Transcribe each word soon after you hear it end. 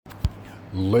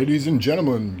Ladies and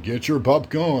gentlemen, get your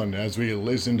popcorn as we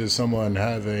listen to someone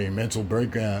have a mental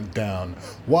breakdown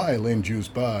while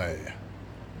induced by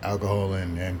alcohol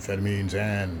and amphetamines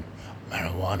and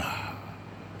marijuana.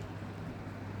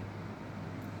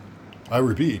 I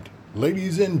repeat,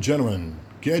 ladies and gentlemen,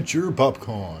 get your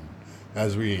popcorn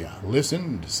as we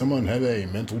listen to someone have a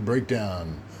mental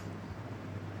breakdown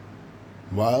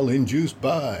while induced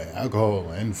by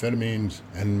alcohol, amphetamines,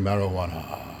 and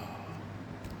marijuana.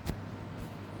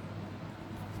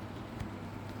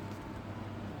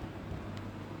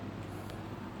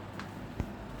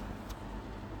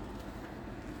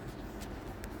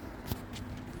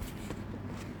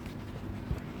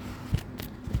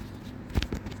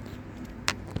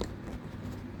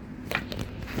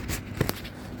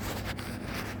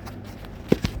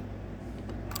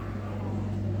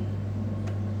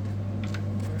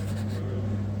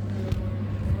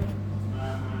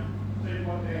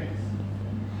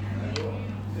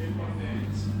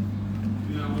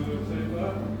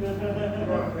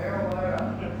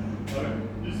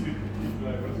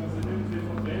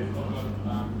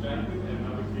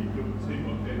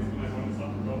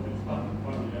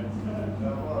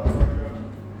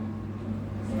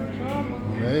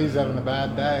 He's having a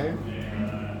bad day.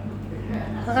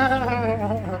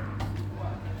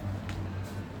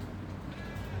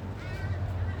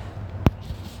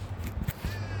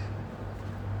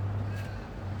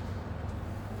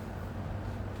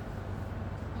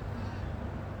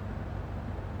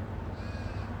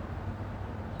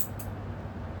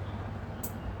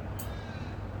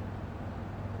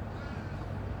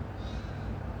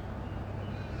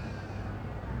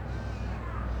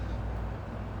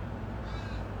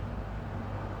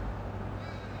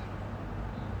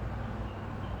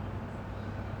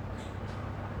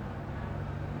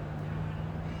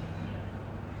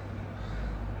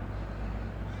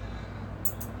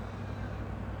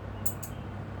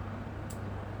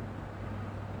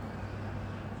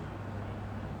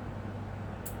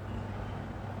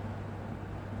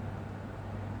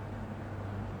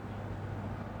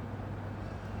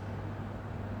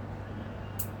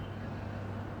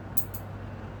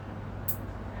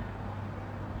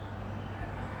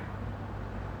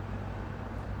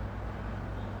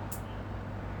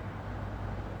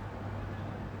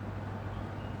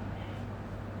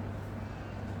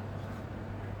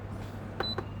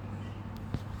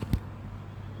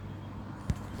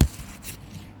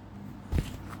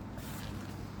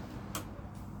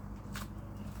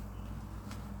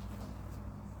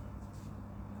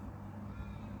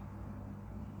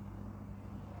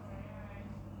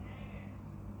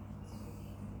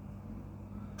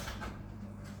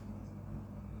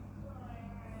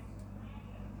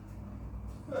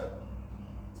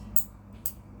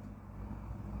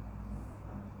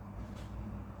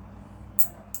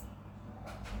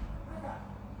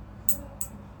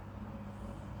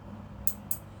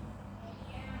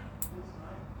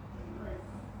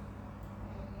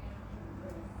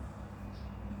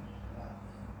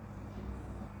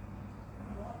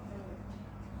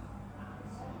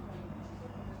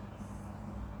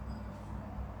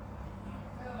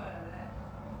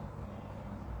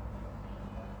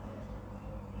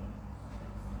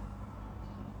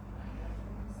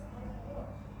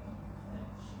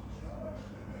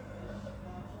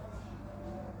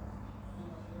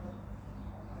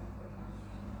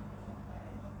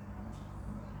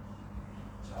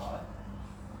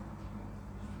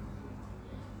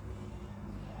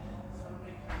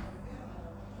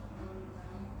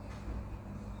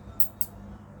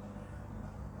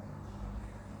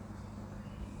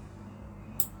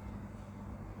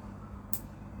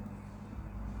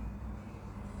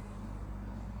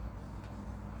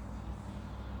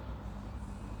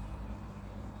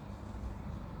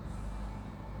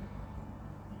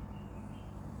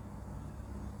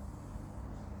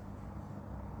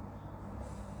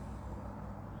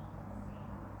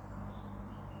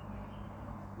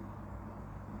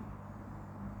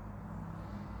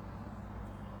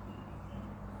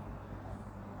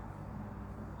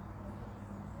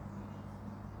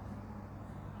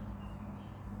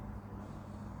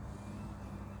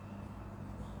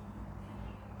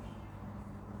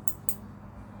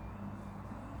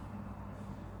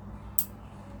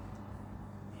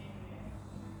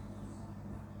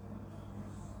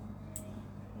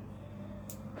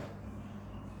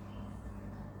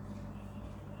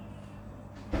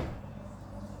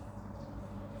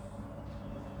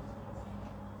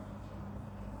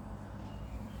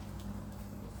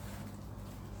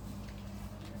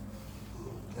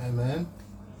 Amen.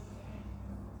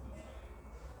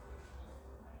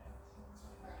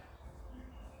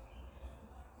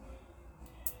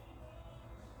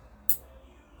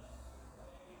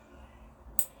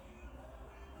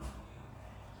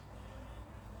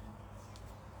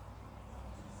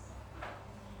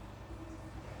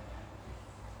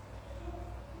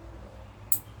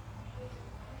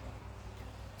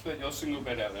 Got your single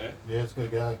bed out there. Yeah, it's got to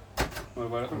go. What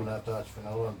I'm about going to have to ask for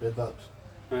another one. Bed bugs.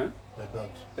 Huh? Bed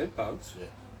bugs. Bed bugs? Yeah.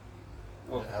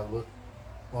 What? Yeah, have a look.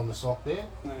 On the sock there?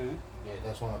 Yeah. Yeah,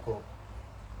 that's one I caught.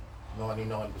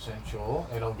 99% sure,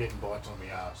 and I'm getting bites on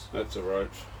my ass. That's a roach.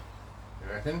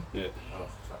 You reckon? Yeah. Oh,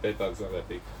 fuck. Bed bugs aren't that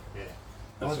big. Yeah.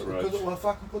 That's a roach. Because I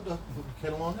fucking put the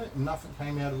kettle on it and nothing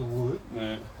came out of the wood.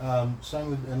 Yeah.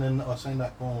 Same with, and then I seen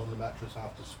that corn on the mattress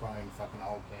after spraying fucking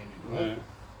old candy. Right?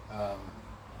 Yeah.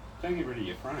 Don't get rid of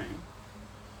your frame.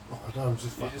 I was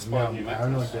just You fucking just buy a new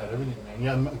paranoid mattress. about everything, man.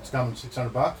 Yeah, it's coming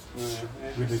 $600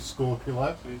 Yeah. with this score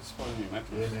pillow. You just buy a new Yeah,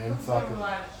 mattress. man, fucking.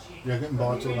 You're getting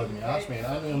bites all over my ass, man.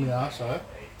 Only on my ass, though.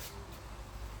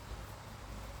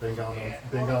 Been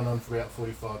going on for about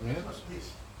 45 minutes.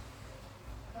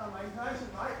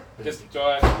 Just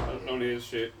die on his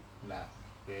shit. Nah,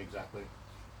 yeah, exactly.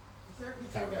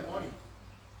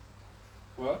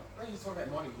 What? I think you talk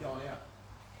about money going out.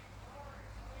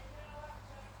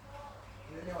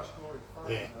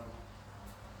 Yeah.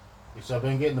 So I've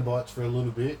been getting the bites for a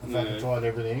little bit. I fucking tried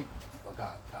everything. I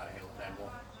can't handle it no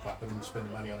more. Fucking spend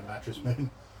the money on a mattress, man.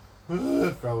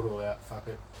 Throw it all out. Fuck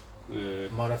it. Yeah.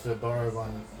 Might have to borrow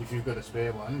one if you've got a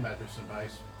spare one, mattress and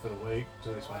base for the week.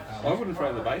 So this one comes. I wouldn't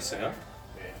throw the base out.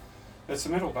 Yeah. It's a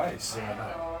metal base. Yeah, I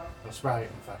know. I'll spray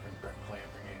it and fucking clean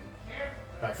it again.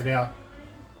 But for now,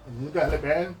 look at it,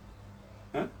 man.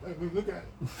 Huh? Look at it.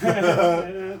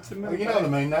 It's a metal You know what I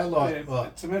mean? They like, yeah, like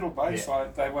it's a metal base. yeah.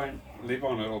 Like they won't live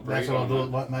on it or breathe that's what I on thought.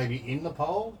 it. Like maybe in the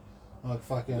pole, like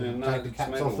fucking Yeah, no, take the it's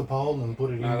caps metal. off the pole and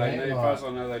put it No, in they there. need. As like- far as I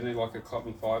know, they need like a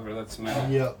cotton fibre. That's metal.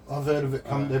 Yeah, I've heard of it.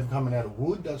 They're coming out of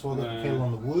wood. That's why I got the Yeah. kettle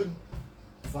on the wood.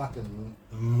 Fucking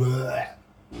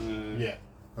yeah.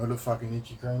 I got fucking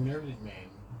itchy cream and everything, man.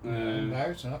 Yeah.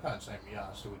 Embarrassing. I can't say my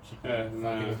ass to a chicken Yeah, fucking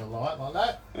no. in the light like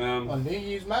that. On New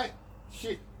Year's, mate.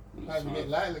 Shit. That's Maybe get right.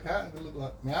 late in the car and look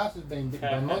like my ass has been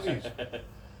bitten by mozzies.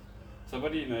 So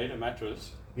what do you need? A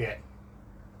mattress? Yeah.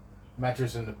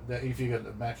 Mattress and if you got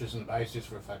the mattress and the base just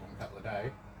for a fucking couple of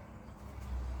days.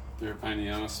 You're a pain in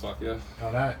the ass, fuck yeah.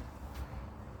 I know.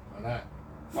 Fucking,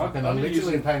 I've I'm been literally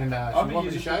using- a pain in the ass. I've You been want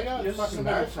me to using- show you? you're It's just fucking a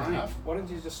metal embarrassing frame. enough. Why didn't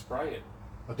you just spray it?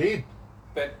 I did.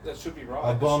 That should be right.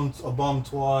 I bombed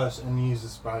twice and used the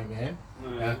spray, man. No.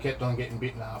 And I kept on getting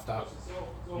bitten after.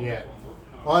 Yeah.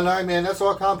 I know, man. That's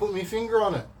why I can't put my finger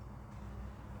on it.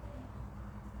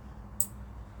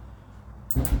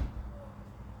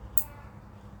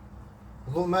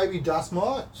 I thought maybe dust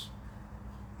mites.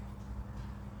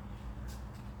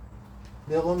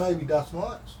 Yeah, well, maybe dust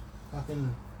mites.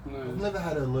 Fucking. I've No. never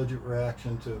had an allergic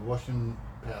reaction to washing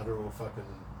powder or fucking.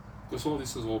 Because all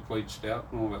this is all bleached out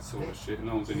and all that sort of shit.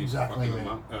 No one's been Exactly, here for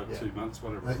man. fucking a month, Yeah. 2 months,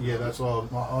 whatever. Yeah, that's why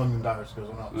I'm embarrassed because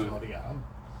I'm not Yeah. not young.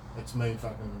 It's me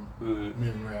fucking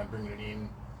moving around, bringing it in,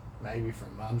 maybe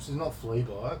from mum's. It's not flea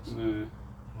bites. Yeah.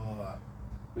 Oh,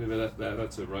 Yeah, but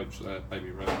that's a roach,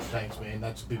 baby roach. thanks, man.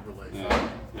 That's a big relief. Yeah.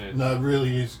 Yeah. No, it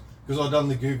really is. Because I've done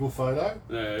the Google photo,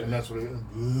 Yeah. and that's what it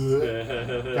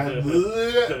Yeah.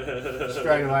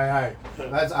 straight away, hey.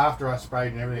 That's after I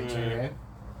sprayed and everything too, man.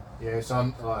 Yeah, so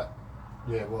I'm like,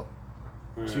 yeah, what,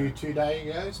 two days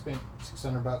ago, spent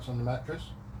 $600 on the mattress.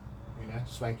 You know,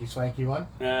 swanky one.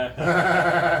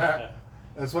 Yeah.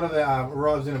 That's one of the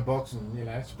arrives in a box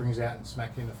and springs out and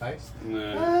smacks you in the face.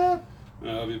 No.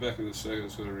 No, I'll be back in a second.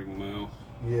 It's got to ring the mail.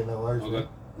 Yeah, no worries. man.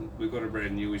 We've got a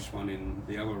brand newish one in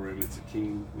the other room. It's a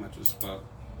king mattress, but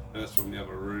that's from the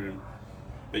other room.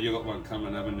 But you got one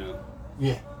coming, haven't you?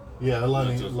 Yeah, I'll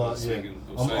only That's what I was yeah. thinking.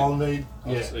 I'll need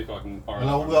I'll see if I can borrow. and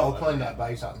that one I'll out of clean that that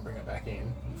base up and bring it back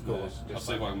in. Of course. I'll just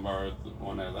see if I can borrow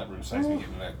one out of that room. Saves me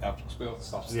getting that up.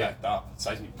 Stuff stacked up. It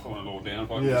saves me pulling it all down.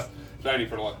 If I can Yeah. just, it's only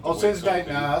for like. I'll a send week a sort date of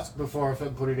and thing. ask before I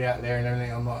put it out there and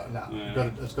everything. I'm like, no, Yeah.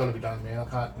 it's got to be done, man. I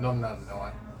can't. Not another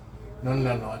night. Not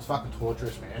another night. It's fucking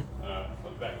torturous, man. I'll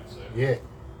be back in a second. Yeah.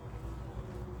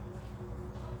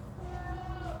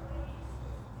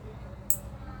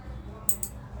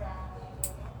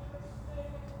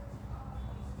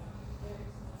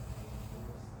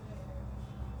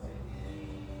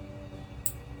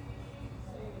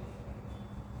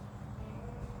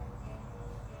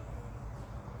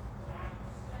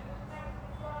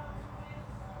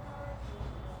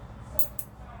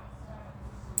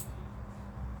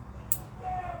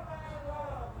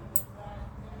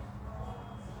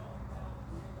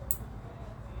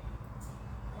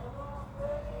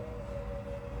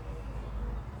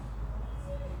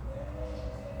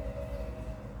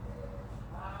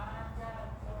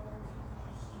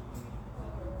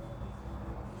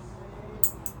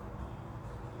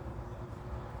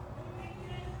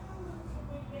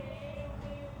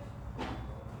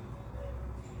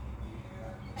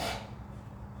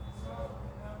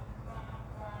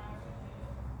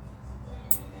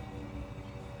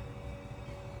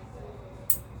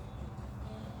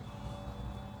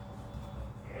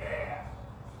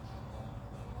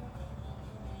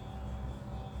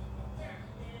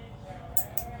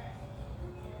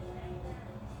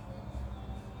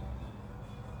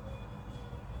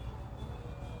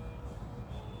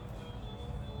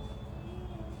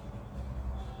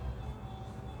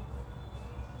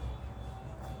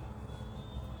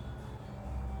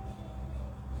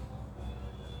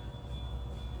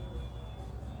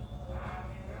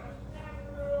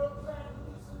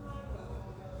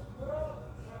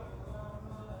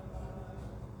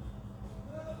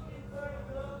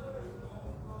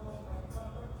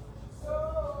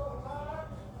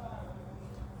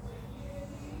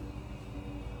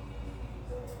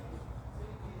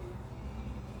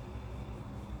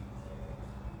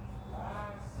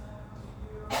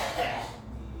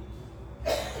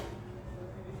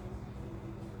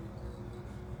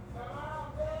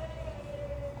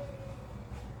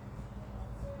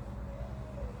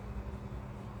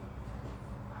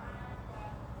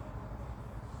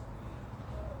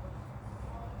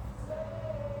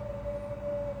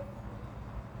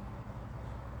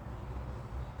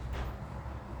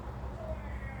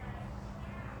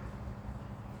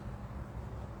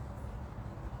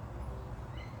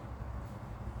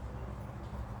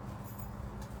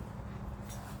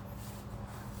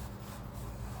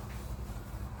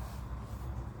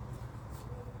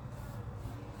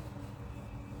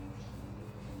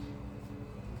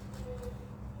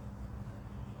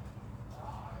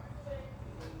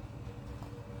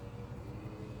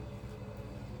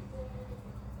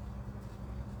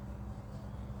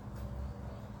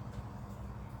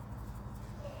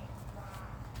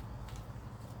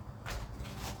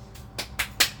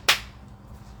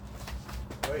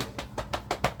 Sweet.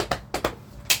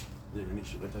 Yeah, any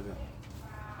shit left over.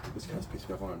 This guy's pissed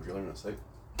me off when I'm drilling in a seat.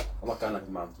 I'm not going like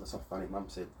mum. That's not funny. Mum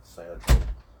said, stay out of trouble.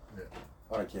 Yeah.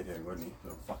 I don't care if you haven't got any,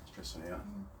 but I'm fucking stressing out.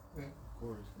 Yeah.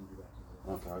 Corey's going to be back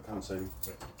in Okay, I'll come and see me.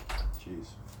 Yeah. Cheers.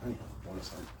 Only one or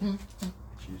something.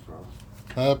 Cheers, brother.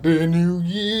 Happy New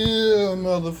Year,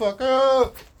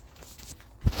 motherfucker!